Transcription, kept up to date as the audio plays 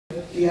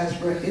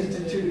Diaspora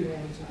Institute.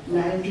 And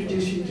I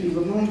introduce you to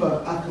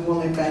Lumumba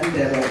Akamwale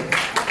Bandele.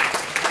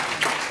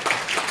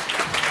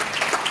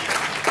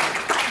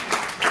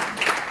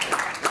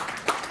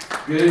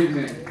 Good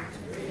evening.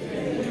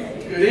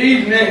 Good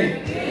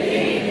evening.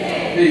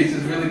 Peace.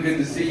 It's really good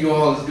to see you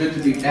all. It's good to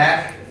be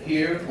back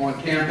here on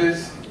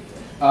campus.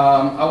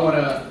 I want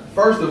to,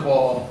 first of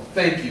all,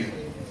 thank you.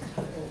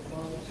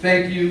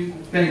 Thank you,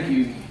 thank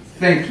you,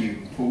 thank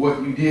you for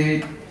what you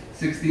did,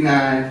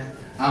 69.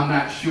 I'm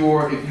not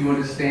sure if you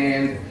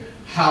understand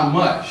how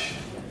much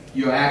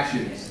your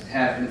actions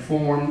have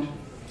informed,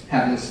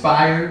 have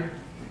inspired,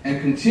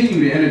 and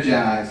continue to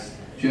energize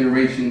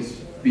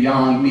generations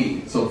beyond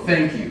me. So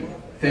thank you,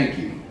 thank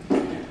you.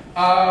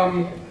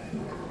 I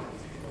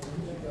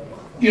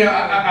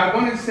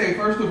wanted to say,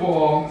 first of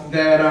all,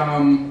 that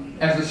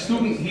as a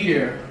student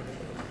here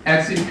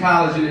at City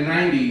College in the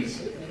 90s,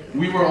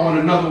 we were on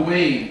another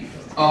wave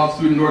of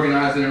student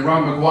organizing, and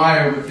Ron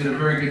McGuire did a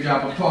very good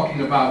job of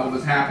talking about what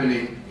was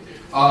happening.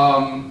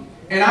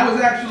 And I was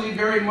actually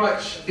very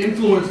much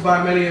influenced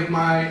by many of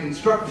my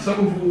instructors,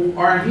 some of who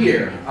aren't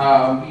here.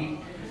 I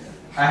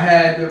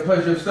had the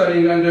pleasure of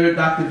studying under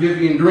Dr.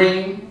 Vivian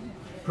Green,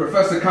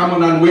 Professor Kamal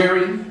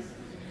Nanweri,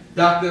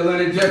 Dr.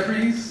 Leonard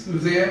Jeffries,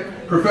 who's here,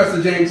 Professor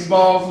James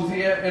Smalls was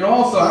here, and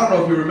also, I don't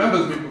know if he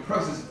remembers me, but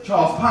Professor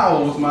Charles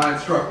Powell was my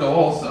instructor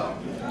also.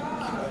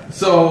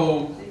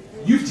 So,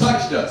 you've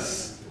touched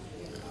us.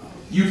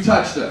 You've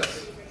touched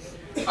us.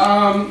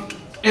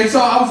 And so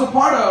I was a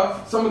part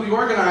of some of the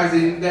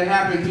organizing that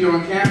happened here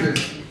on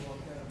campus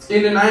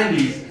in the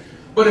 90s,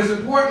 but it's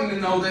important to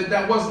know that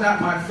that was not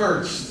my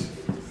first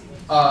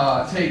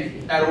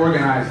take at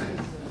organizing.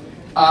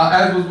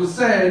 As was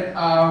said,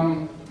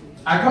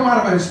 I come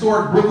out of a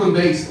historic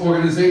Brooklyn-based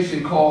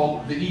organization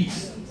called the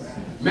East.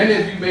 Many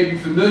of you may be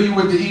familiar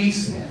with the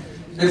East,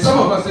 and some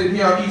of us in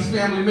here are East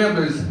family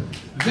members.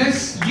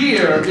 This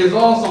year is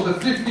also the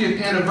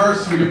 50th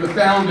anniversary of the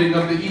founding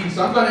of the East.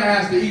 So I'm going to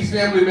ask the East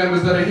family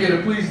members that are here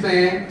to please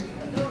stand.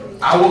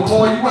 I will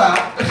call you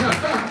out.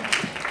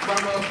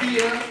 From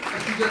Pia,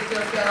 she just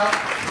stepped out.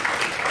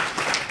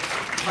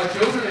 My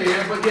children are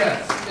here, but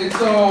yes. And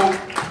so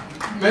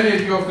many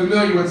of you are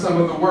familiar with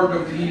some of the work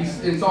of the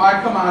East, and so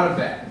I come out of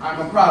that. I'm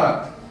a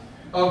product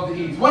of the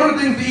East. One of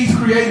the things the East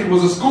created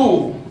was a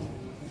school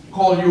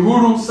called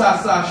Uhuru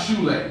Sasa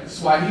Shule,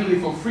 Swahili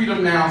for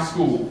Freedom Now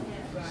School.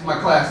 This is my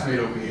classmate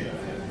over here.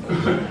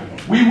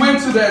 We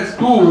went to that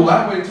school.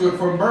 I went to it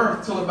from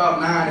birth till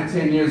about 9 and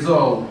 10 years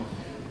old.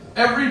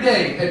 Every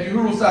day at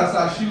Uhuru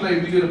Sasa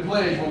Shule, we did a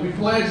pledge where we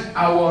pledged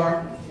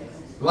our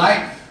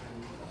life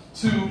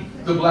to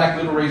the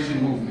Black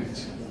Liberation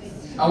Movement.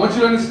 I want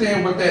you to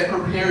understand what that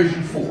prepares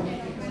you for.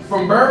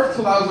 From birth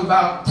till I was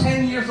about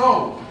 10 years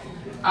old,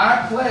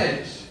 I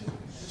pledged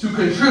to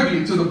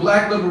contribute to the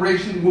Black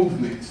Liberation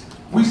Movement.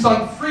 We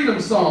sung freedom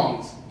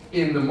songs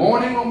in the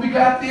morning when we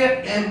got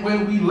there and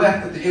when we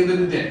left at the end of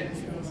the day.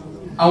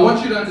 I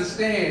want you to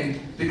understand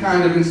the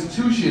kind of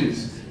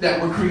institutions that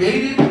were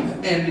created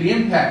and the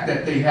impact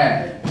that they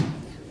had.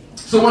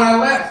 So when I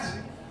left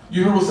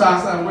Uhuru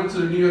Sasa, I went to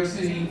the New York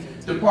City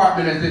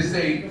Department, as they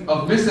say,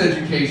 of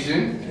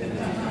Miseducation.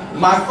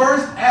 My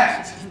first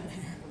act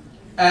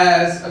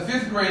as a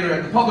 5th grader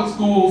at the public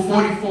school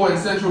 44 in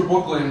Central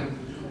Brooklyn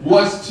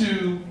was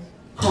to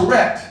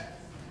correct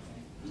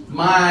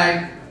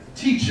my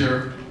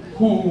teacher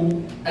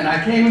who, and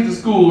I came into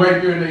school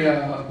right during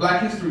the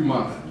Black History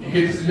Month. And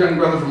here's this young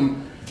brother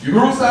from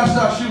Uhuru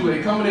Sasa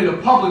Shule coming into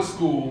public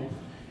school,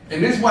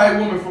 and this white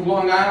woman from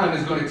Long Island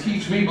is going to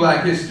teach me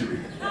Black history.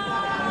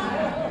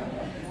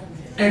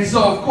 And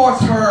so, of course,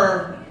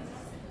 her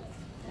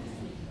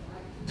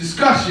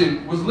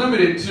discussion was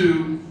limited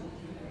to,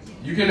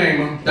 you can name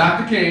them,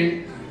 Dr.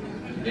 King,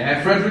 you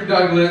had Frederick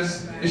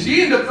Douglass, and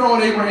she ended up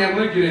throwing Abraham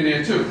Lincoln in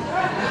there too.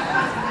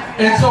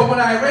 And so when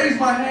I raised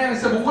my hand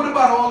and said, well, what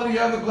about all of the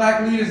other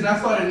Black leaders? And I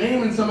started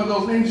naming some of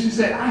those names, she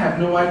said, I have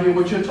no idea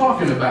what you're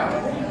talking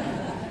about.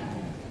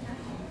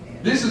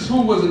 This is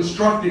who was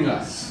instructing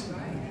us.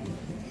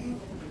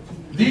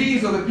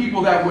 These are the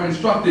people that were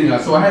instructing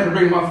us, so I had to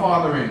bring my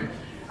father in.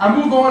 I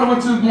moved on and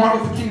went to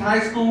Martin Luther King High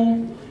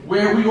School,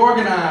 where we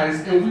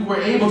organized and we were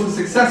able to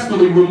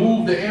successfully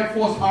remove the Air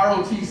Force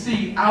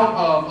ROTC out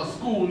of a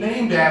school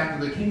named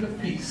after the King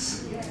of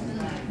Peace.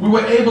 We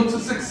were able to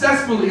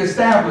successfully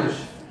establish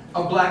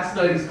a Black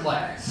Studies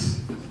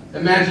class.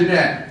 Imagine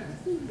that.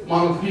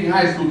 Martin Luther King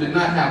High School did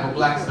not have a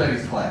Black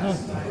Studies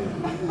class.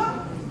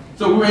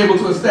 So we were able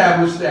to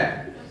establish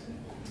that.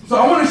 So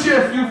I want to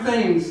share a few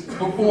things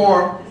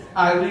before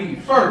I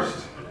leave.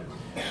 First,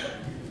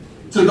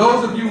 to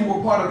those of you who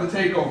were part of the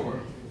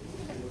takeover,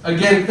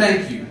 again,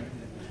 thank you.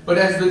 But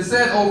as has been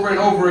said over and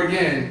over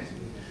again,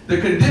 the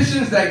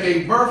conditions that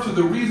gave birth to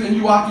the reason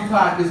you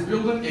occupied this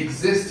building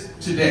exist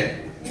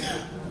today.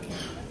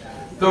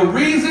 The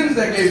reasons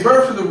that gave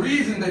birth to the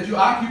reason that you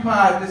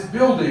occupied this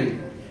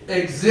building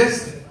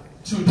exist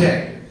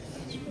today.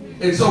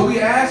 And so we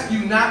ask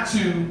you not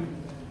to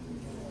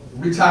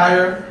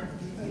retire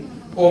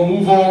or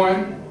move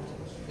on.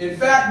 In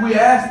fact, we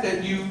ask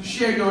that you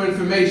share your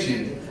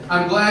information.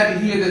 I'm glad to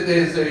hear that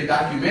there's a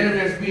documentary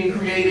that's being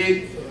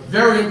created.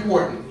 Very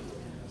important.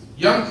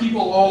 Young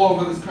people all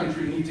over this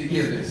country need to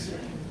hear this.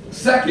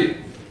 Second,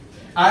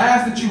 I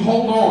ask that you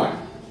hold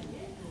on.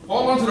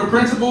 Hold on to the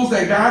principles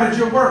that guided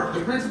your work, the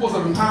principles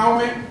of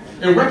empowerment,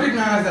 and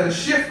recognize that a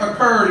shift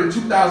occurred in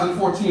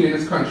 2014 in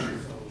this country.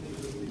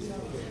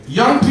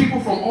 Young people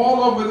from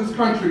all over this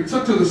country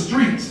took to the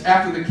streets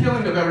after the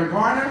killing of Eric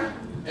Garner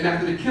and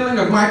after the killing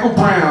of Michael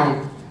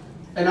Brown,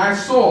 and I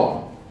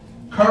saw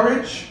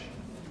courage,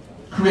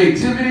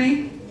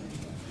 creativity,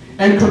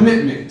 and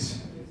commitment.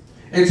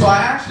 And so I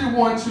actually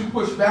want to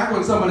push back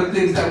on some of the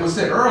things that were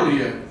said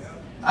earlier.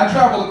 I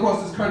travel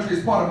across this country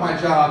as part of my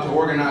job to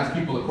organize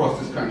people across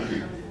this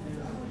country.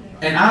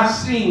 And I've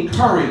seen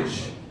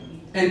courage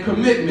and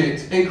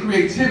commitment and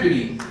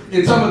creativity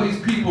in some of these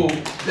people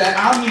that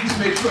I need to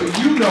make sure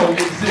you know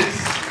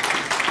exists.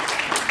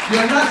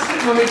 They're not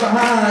sitting on their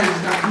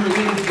behinds not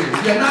doing anything.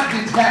 They're not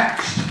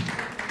detached.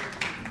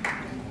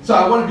 So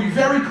I want to be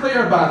very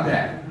clear about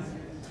that.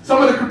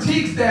 Some of the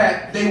critiques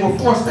that they were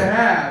forced to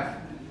have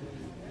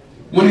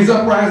when these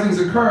uprisings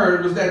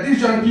occurred was that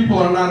these young people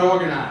are not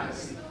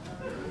organized.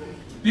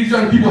 These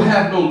young people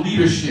have no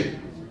leadership.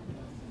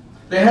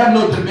 They have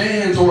no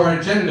demands or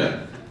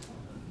agenda.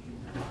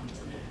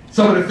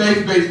 Some of the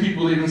faith-based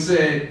people even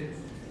said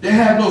they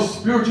have no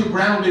spiritual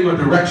grounding or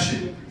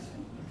direction.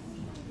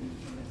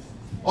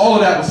 All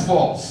of that was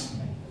false.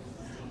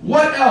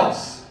 What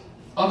else,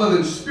 other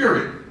than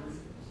spirit,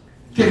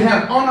 can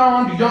have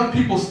unarmed young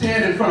people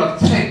stand in front of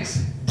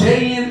tanks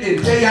day in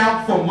and day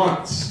out for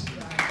months?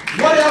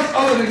 What else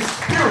other than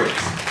spirit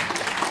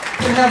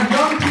can have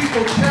young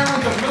people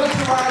challenge a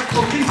militarized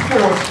police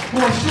force who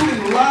are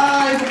shooting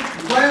live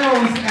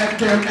rounds at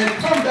them and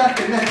come back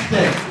the next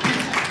day?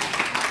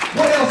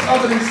 What else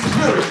other than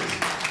spirit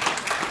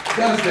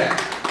does that?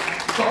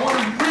 So I want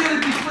to really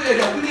be clear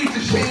that we need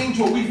to change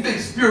what we think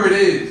spirit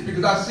is,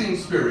 because I've seen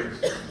spirit.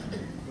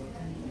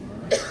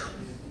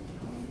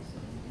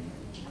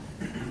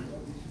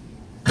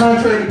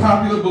 Contrary to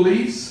popular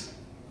beliefs,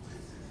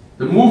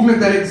 the movement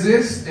that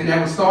exists and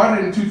that was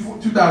started in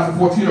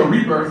 2014, or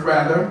rebirth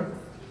rather,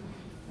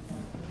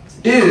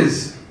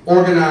 is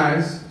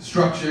organized,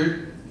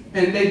 structured,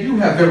 and they do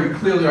have very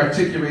clearly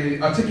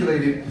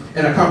articulated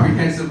and a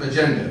comprehensive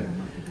agenda.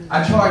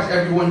 I charge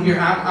everyone here,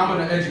 I'm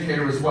an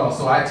educator as well,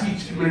 so I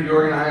teach community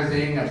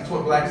organizing, I've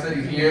taught Black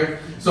Studies here,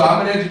 so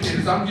I'm an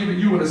educator, so I'm giving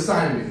you an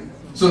assignment,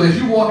 so that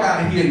you walk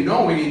out of here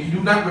knowing and you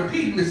do not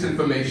repeat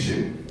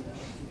misinformation.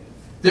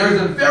 There is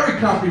a very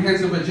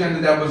comprehensive agenda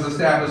that was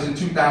established in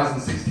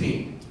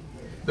 2016.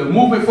 The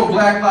Movement for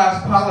Black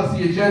Lives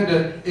Policy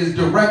agenda is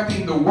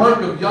directing the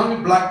work of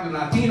young Black and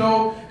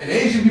Latino and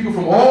Asian people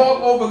from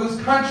all over this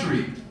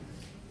country.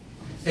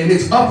 And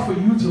it's up for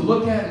you to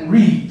look at and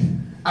read.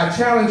 I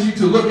challenge you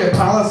to look at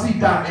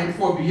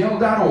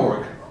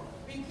policy.m4bl.org.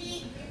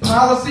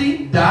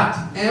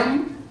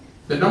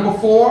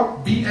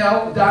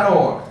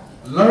 Policy.m4bl.org.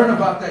 Learn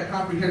about that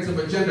comprehensive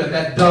agenda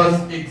that does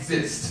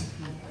exist.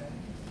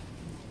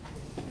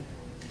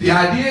 The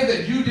idea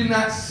that you did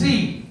not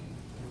see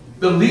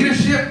the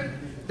leadership,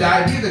 the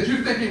idea that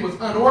you think it was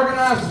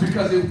unorganized is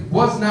because it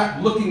was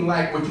not looking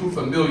like what you were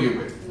familiar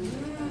with.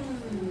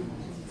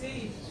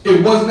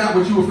 It was not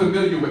what you were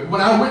familiar with.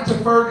 When I went to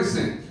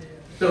Ferguson,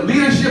 the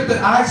leadership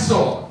that I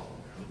saw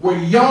were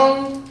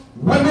young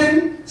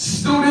women,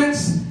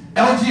 students,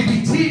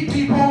 LGBT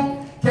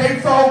people, gay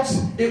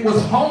folks. It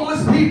was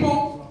homeless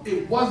people.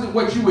 It wasn't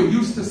what you were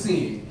used to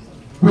seeing.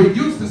 We're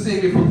used to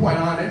seeing, if we're quite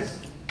honest,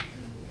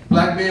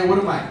 Black man with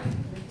a mic.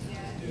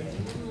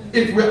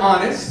 If we're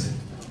honest.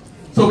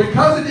 So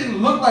because it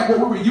didn't look like what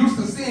we were used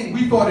to seeing,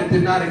 we thought it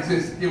did not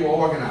exist. They were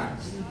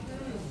organized.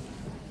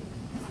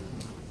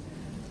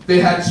 They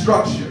had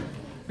structure.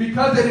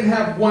 Because they didn't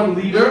have one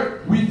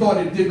leader, we thought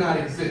it did not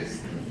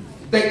exist.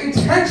 They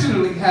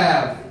intentionally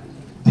have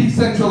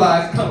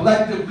decentralized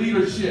collective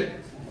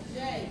leadership.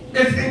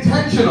 It's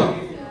intentional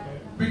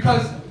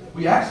because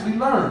we actually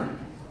learn.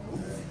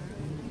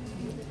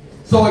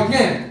 So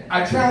again,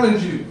 I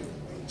challenge you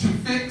to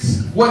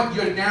fix what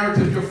your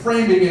narrative, your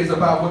framing is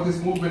about what this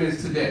movement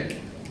is today.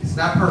 It's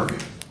not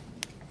perfect.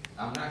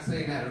 I'm not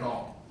saying that at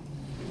all.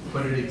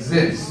 But it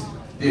exists.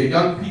 There are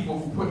young people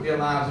who put their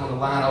lives on the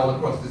line all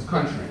across this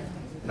country.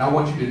 And I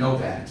want you to know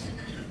that.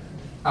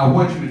 I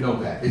want you to know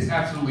that. It's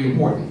absolutely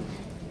important.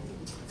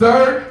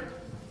 Third,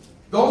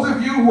 those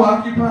of you who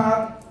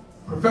occupy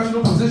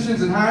professional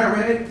positions in higher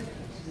ed,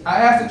 I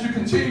ask that you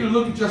continue to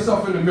look at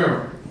yourself in the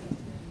mirror.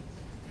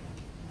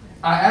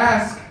 I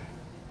ask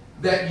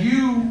that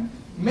you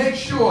make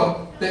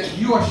sure that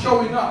you are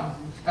showing up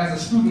as a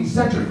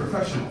student-centered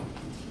professional.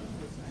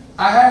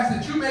 I ask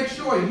that you make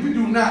sure you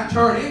do not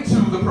turn into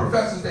the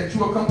professors that you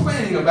were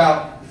complaining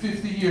about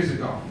 50 years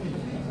ago.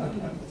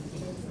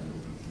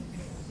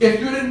 If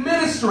you're an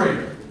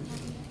administrator,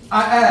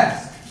 I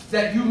ask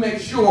that you make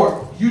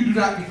sure you do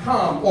not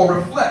become or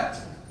reflect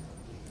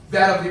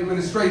that of the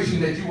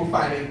administration that you were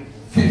fighting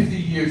 50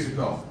 years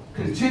ago.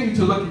 Continue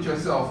to look at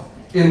yourself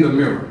in the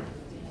mirror.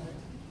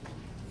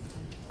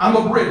 I'm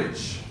a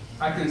British.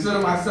 I consider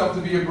myself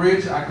to be a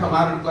bridge. I come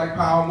out of the Black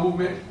Power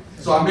movement.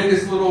 So I'm in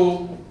this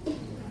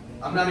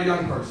I'm not a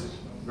young person,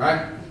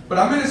 right? But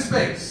I'm in a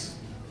space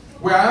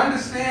where I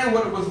understand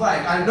what it was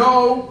like. I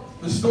know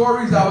the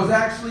stories. I was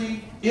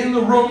actually in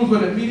the rooms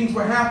when the meetings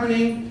were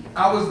happening.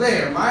 I was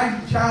there. My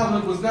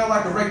childhood was not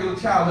like a regular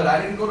childhood.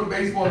 I didn't go to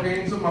baseball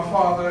games with my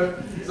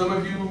father. Some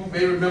of you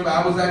may remember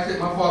I was actually at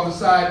my father's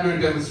side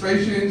during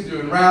demonstrations,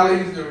 during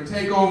rallies, during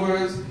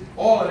takeovers,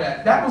 all of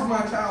that. That was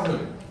my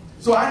childhood.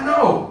 So I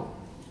know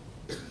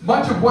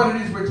much of what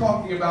it is we're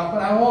talking about,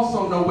 but I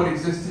also know what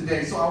exists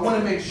today. So I want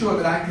to make sure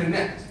that I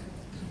connect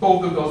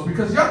both of those,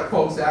 because young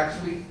folks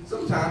actually,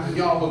 sometimes, and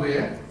y'all were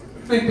there,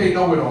 think they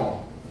know it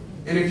all.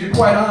 And if you're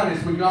quite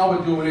honest, when y'all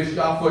were doing this,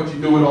 y'all thought you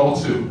knew it all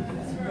too.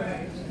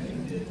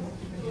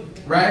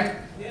 Right?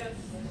 Yes.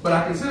 But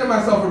I consider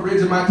myself a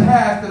bridge, and my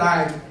task that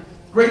I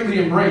greatly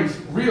embrace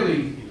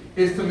really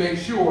is to make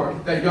sure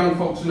that young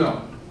folks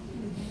know.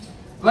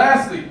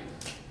 Lastly,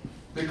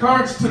 to the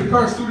current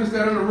students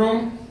that are in the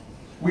room,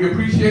 we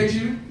appreciate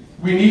you.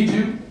 We need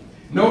you.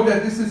 Know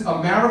that this is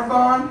a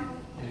marathon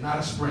and not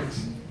a sprint.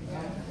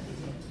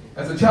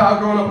 As a child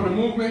growing up in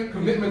the movement,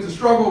 commitment to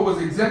struggle was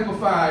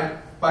exemplified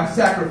by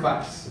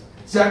sacrifice.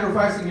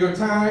 Sacrificing your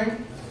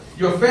time,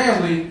 your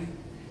family,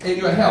 and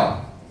your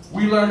health.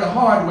 We learned the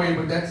hard way,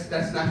 but that's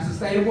not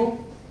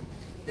sustainable,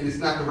 and it's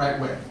not the right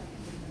way.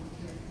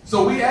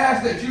 So we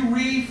ask that you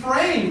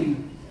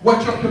reframe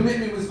what your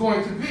commitment was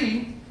going to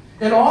be,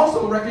 and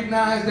also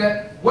recognize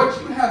that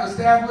what you have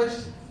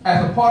established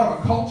as a part of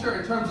a culture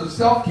in terms of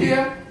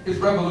self-care is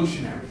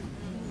revolutionary.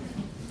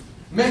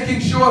 Making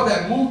sure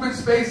that movement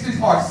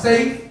spaces are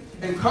safe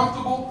and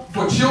comfortable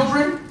for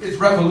children is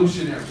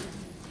revolutionary.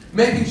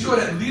 Making sure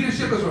that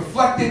leadership is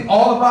reflecting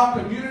all of our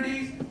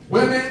communities,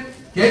 women,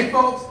 gay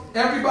folks,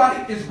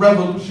 everybody, is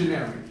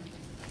revolutionary.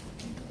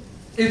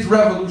 It's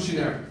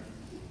revolutionary.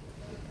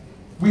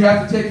 We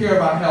have to take care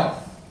of our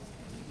health.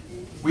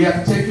 We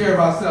have to take care of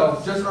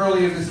ourselves. Just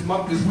earlier this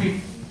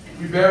week,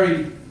 we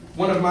buried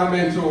one of my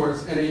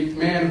mentors and a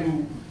man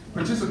who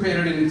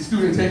participated in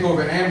Student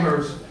Takeover at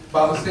Amherst,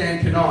 Baba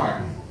Stan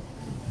Kennard.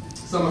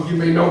 Some of you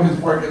may know his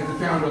work as the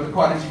founder of the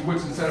Carter G.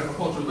 Woodson Center for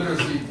Cultural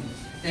Literacy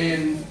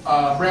in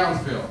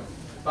Brownsville.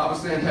 Baba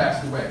Stan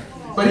passed away.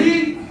 But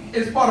he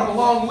is part of a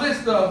long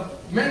list of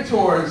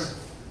mentors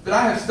that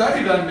I have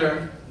studied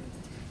under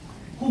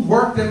who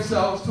worked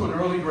themselves to an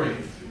early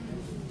grave.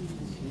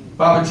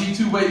 Baba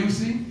G2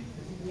 Wayusi,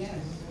 yes.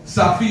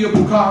 Safia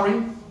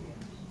Bukhari,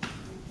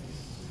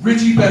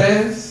 Richie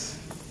Perez,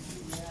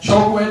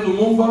 Chokwe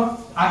Lumumba.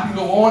 I can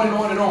go on and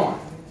on and on.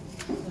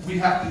 We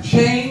have to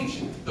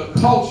change the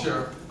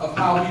culture of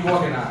how we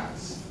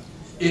organize.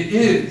 It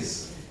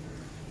is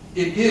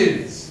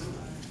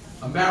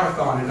a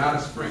marathon and not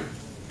a sprint.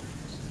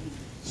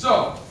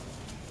 So,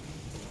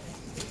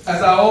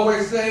 as I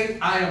always say,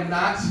 I am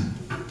not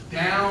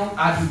down.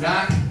 I do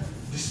not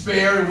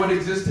despair in what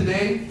exists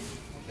today.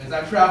 As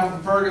I travel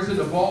from Ferguson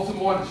to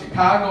Baltimore to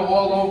Chicago,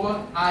 all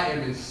over, I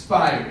am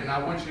inspired. And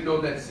I want you to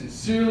know that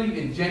sincerely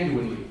and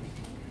genuinely.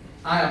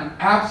 I am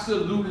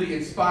absolutely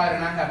inspired,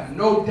 and I have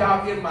no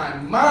doubt in my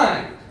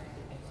mind,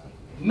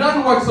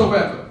 none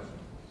whatsoever,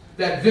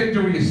 that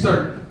victory is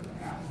certain.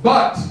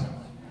 But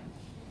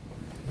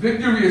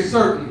victory is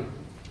certain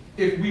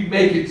if we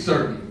make it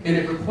certain. And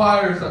it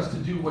requires us to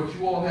do what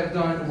you all have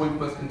done and what we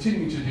must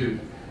continue to do.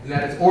 And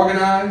that is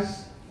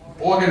organize,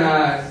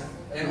 organize,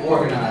 and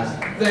organize.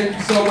 Thank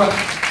you so much.